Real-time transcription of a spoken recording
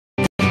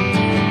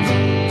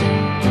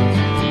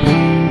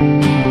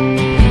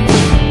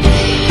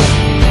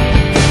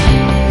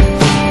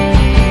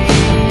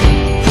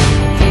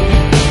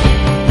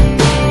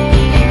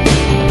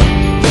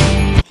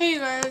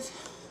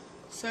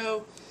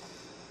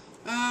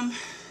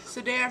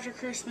So day after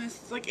Christmas,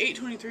 it's like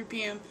 8:23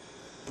 p.m.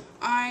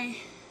 I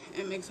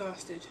am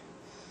exhausted.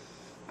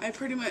 I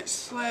pretty much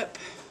slept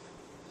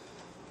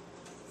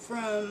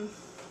from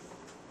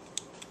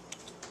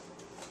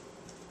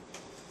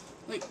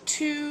like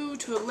 2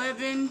 to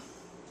 11, and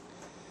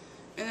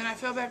then I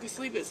fell back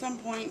asleep at some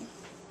point.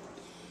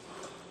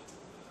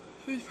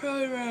 It was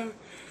probably around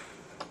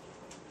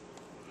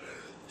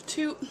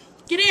 2.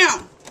 Get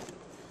down!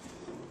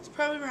 It's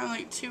probably around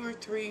like 2 or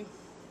 3.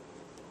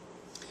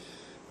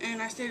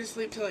 And I stayed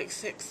asleep till like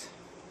 6.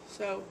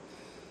 So,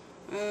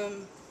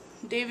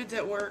 David's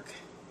at work.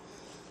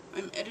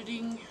 I'm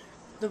editing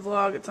the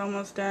vlog. It's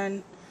almost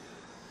done.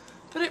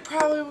 But it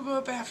probably will go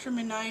up after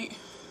midnight,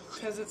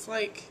 because it's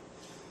like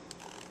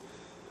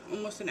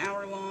almost an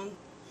hour long.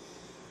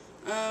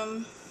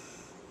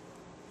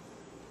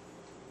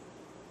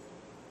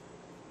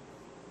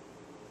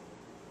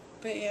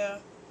 But yeah.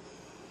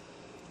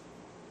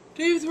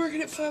 David's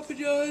working at Papa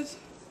John's,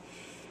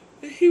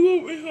 and he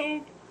won't be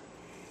home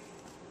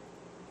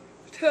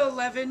till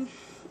 11.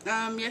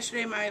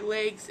 Yesterday my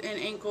legs and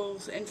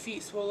ankles and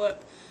feet swelled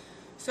up,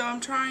 so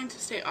I'm trying to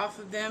stay off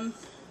of them.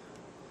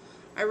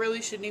 I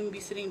really shouldn't even be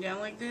sitting down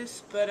like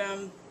this, but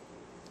I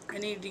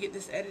needed to get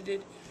this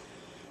edited.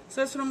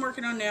 So that's what I'm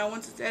working on now.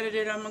 Once it's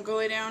edited, I'm going to go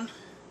lay down.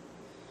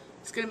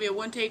 It's going to be a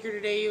one-taker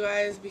today, you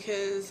guys,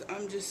 because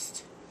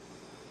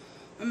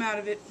I'm out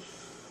of it.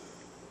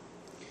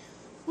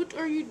 What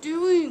are you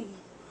doing?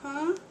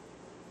 Huh?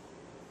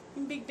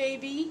 Big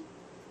baby?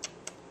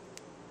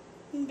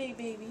 Big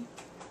baby.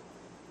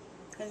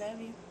 I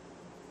love you.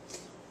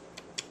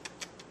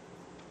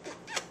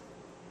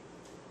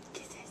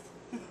 Kisses.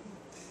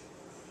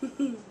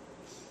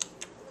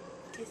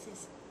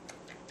 Kisses.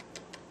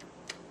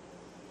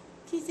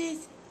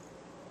 Kisses.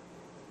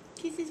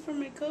 Kisses from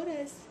my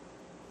Kodas.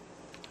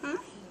 Hi.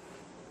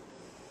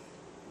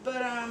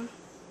 But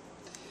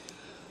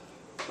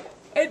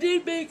I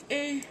did make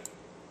a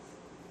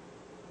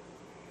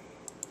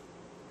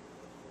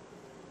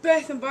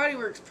Bath and Body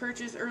Works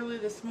purchase early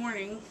this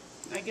morning.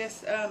 I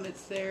guess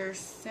it's their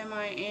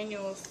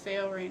semi-annual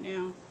sale right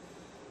now.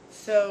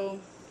 So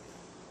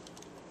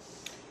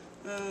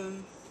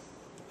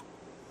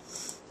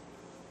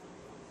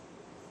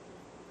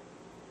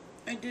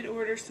I did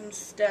order some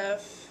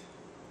stuff.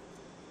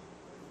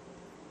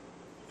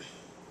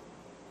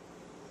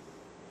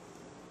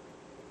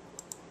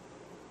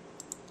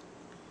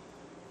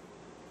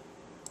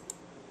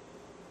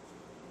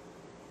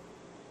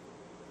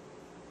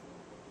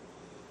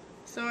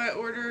 So I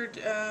ordered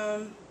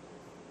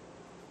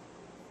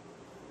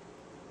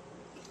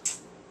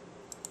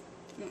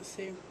let's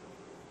see.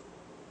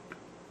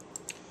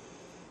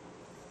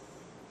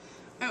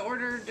 I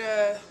ordered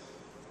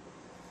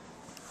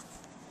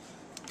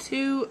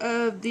 2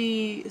 of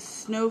the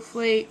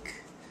snowflake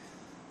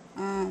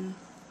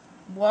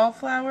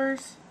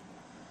wallflowers.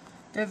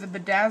 They're the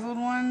bedazzled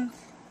ones.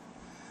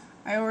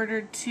 I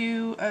ordered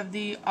 2 of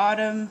the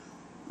autumn,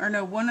 or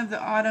no, 1 of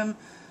the autumn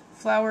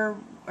flower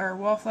or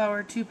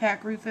wallflower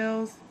 2-pack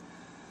refills,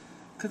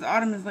 because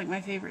autumn is like my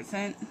favorite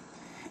scent.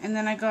 And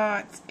then I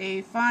got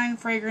a fine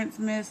fragrance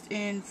mist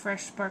in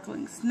fresh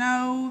sparkling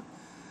snow.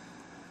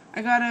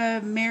 I got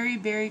a Merry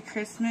Berry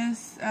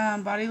Christmas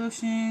body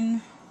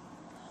lotion.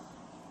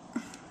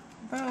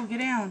 Bo, get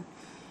down.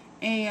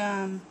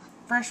 A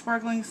fresh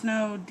sparkling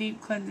snow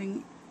deep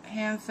cleansing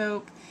hand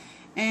soap,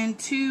 and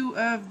 2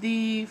 of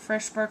the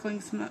fresh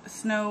sparkling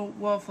snow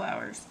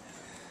wallflowers,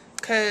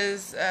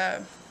 because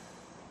I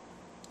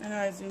know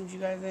I zoomed you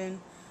guys in.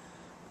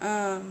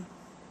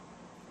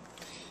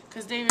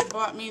 Because David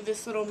bought me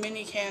this little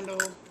mini candle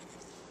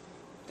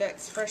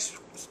that's fresh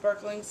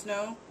sparkling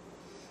snow,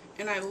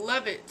 and I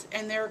love it,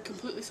 and they're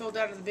completely sold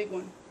out of the big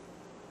one.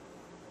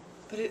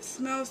 But it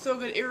smells so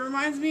good. It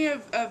reminds me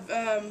of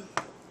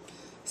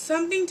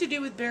something to do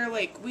with Bear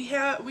Lake. We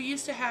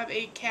used to have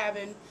a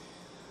cabin,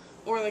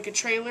 or like a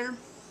trailer,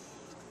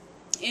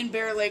 in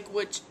Bear Lake,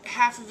 which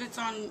half of it's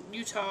on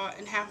Utah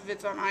and half of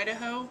it's on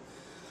Idaho.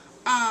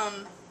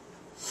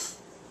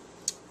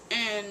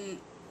 And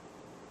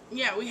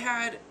yeah, we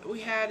had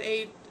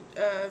a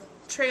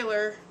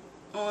trailer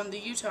on the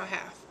Utah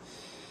half.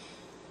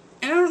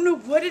 And I don't know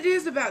what it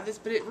is about this,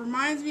 but it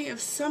reminds me of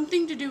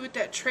something to do with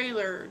that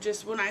trailer.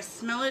 Just when I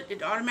smell it,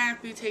 it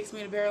automatically takes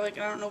me to Bear Lake,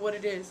 and I don't know what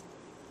it is.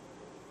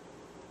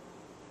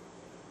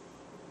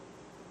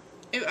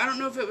 I don't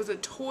know if it was a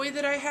toy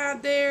that I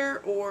had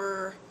there,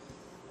 or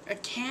a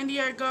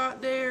candy I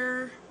got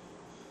there.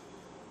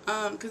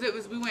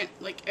 Because we went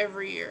like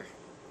every year.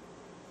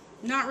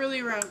 Not really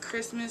around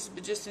Christmas,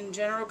 but just in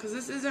general, because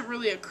this isn't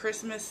really a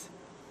Christmas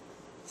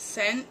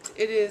scent.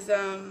 It is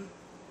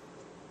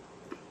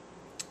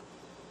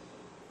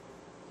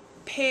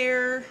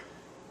pear,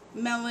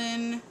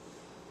 melon,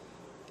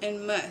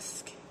 and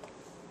musk.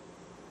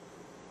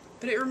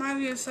 But it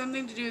reminds me of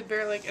something to do with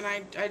Bear Lake, and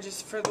I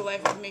just, for the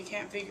life of me,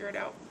 can't figure it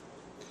out.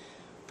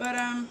 But,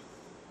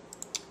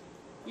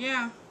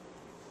 yeah.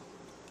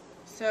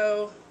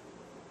 So,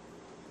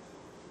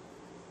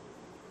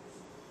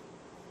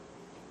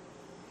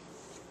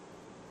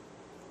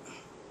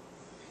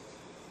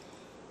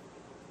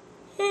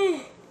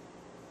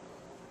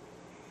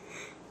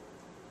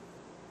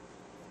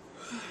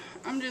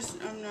 I'm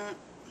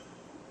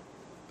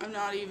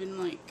not even,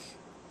 like,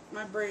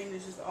 my brain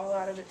is just all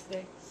out of it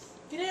today.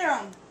 Get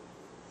down!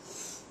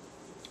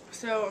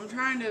 So, I'm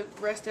trying to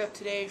rest up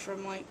today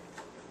from, like,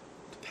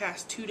 the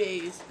past 2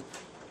 days.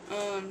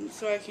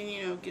 So I can,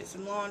 you know, get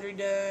some laundry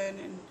done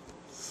and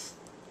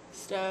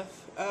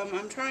stuff.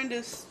 I'm trying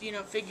to, you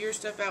know, figure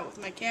stuff out with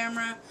my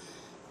camera,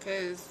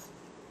 because,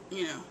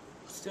 you know,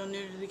 still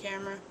new to the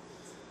camera.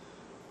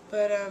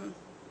 But,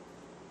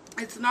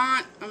 it's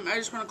not, I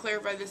just want to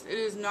clarify this, it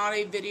is not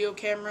a video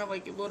camera,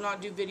 like, it will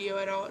not do video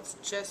at all, it's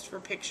just for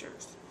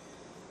pictures.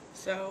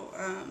 So,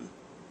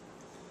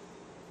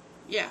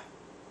 yeah.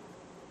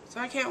 So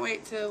I can't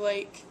wait to,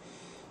 like,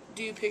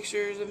 do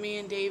pictures of me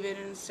and David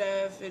and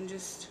stuff, and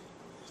just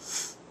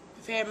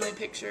family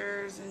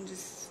pictures, and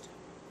just,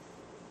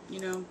 you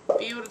know,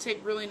 be able to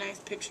take really nice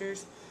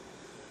pictures.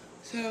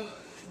 So,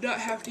 not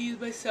have to use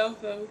my cell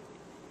phone.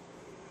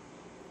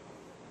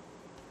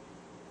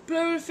 But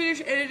I'm going to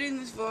finish editing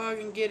this vlog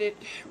and get it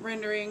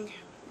rendering.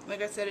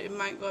 Like I said, it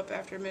might go up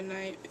after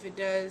midnight. If it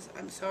does,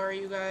 I'm sorry,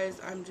 you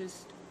guys. I'm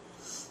just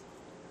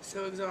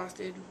so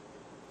exhausted.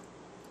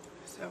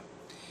 So,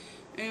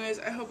 anyways,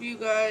 I hope you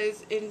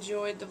guys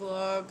enjoyed the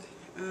vlog.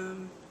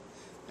 And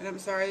I'm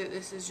sorry that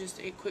this is just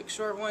a quick,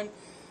 short one.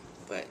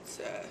 But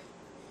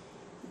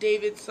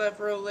David slept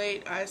real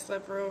late. I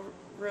slept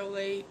real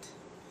late.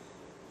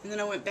 And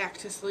then I went back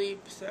to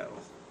sleep. So,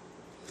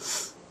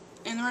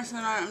 and the rest of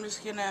the night, I'm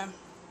just going to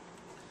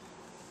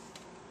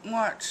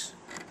watch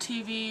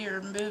TV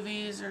or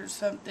movies or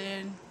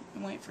something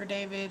and wait for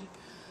David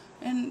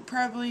and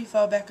probably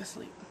fall back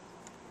asleep.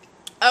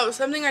 Oh,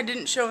 something I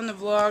didn't show in the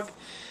vlog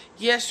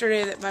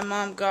yesterday that my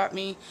mom got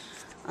me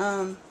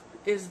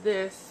is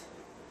this.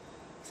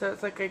 So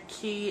it's like a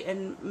key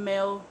and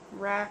mail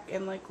rack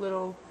and like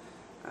little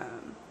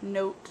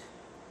note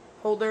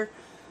holder.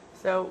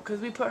 So,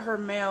 because we put her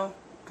mail,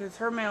 because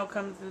her mail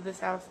comes to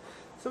this house,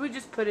 so we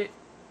just put it,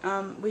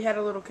 we had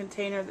a little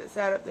container that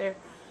sat up there.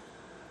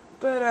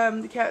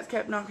 But the cats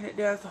kept knocking it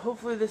down, so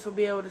hopefully this will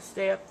be able to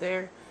stay up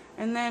there.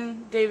 And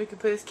then David could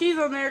put his keys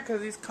on there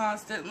because he's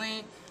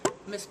constantly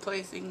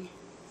misplacing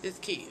his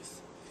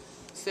keys.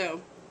 So,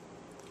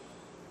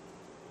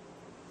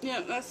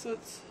 yeah, that's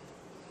what's...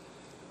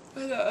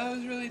 I thought that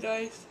was really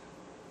nice.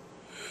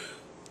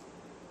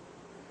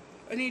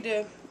 I need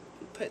to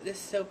put this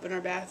soap in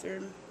our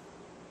bathroom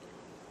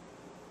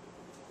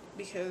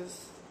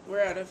because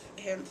we're out of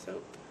hand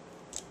soap.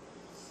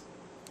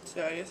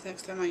 So I guess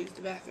next time I use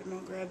the bathroom, I'll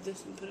grab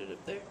this and put it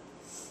up there.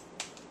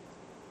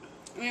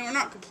 I mean, we're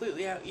not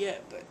completely out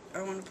yet, but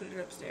I want to put it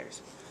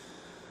upstairs.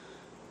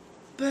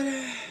 But,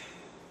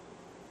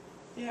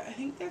 yeah, I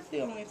think that's the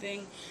only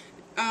thing.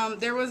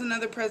 There was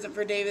another present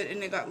for David,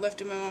 and it got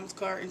left in my mom's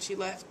car, and she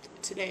left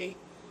today.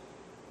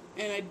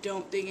 And I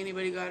don't think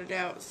anybody got it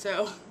out,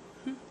 so.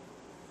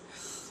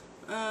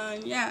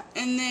 Yeah,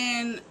 and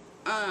then,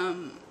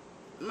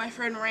 my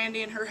friend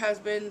Randy and her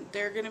husband,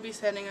 they're going to be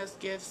sending us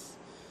gifts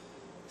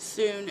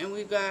soon, and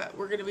we're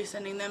going to be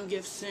sending them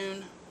gifts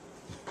soon.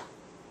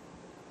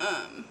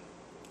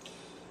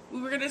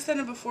 We were going to send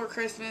them before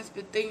Christmas,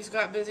 but things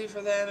got busy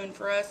for them and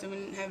for us, and we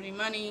didn't have any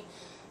money,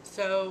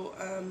 so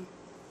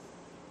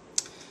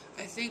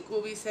I think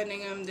we'll be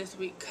sending them this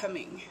week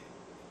coming,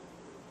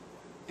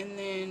 and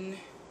then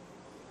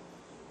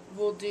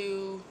we'll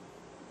do,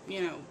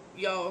 you know,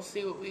 y'all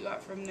see what we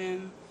got from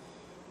them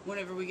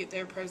whenever we get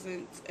their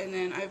presents. And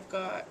then I've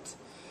got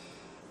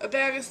a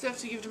bag of stuff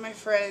to give to my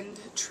friend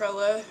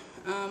Trella.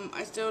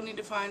 I still need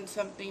to find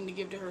something to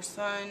give to her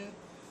son.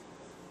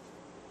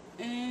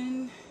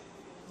 And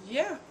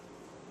yeah.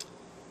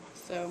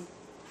 So,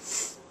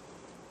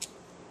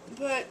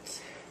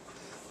 but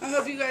I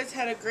hope you guys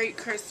had a great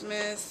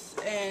Christmas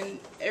and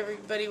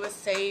everybody was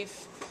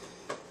safe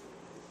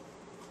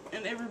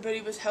and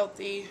everybody was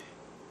healthy.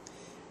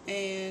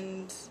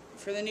 And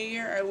for the new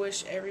year, I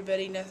wish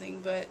everybody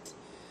nothing but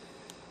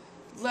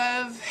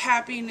love,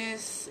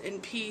 happiness,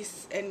 and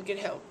peace, and good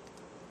health.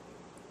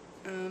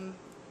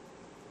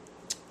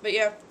 But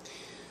yeah,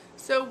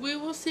 so we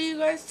will see you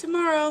guys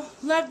tomorrow.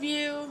 Love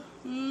you.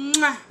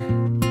 Mwah.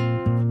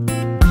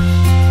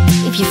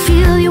 If you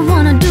feel you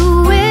wanna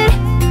do it,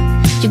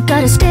 you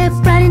gotta step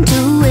right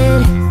into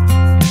it.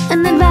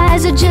 An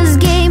advisor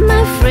just gave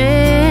my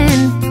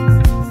friend.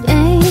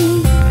 Hey.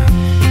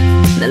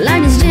 The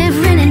line is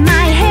different in my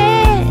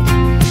head.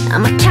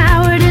 I'm a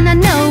coward and I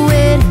know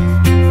it.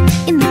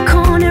 In the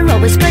corner,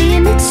 always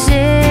playing it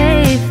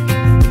safe.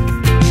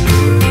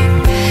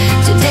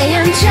 Today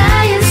I'm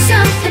trying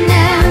something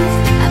else.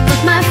 I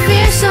put my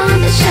fears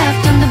on the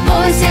shelf, and the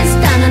voices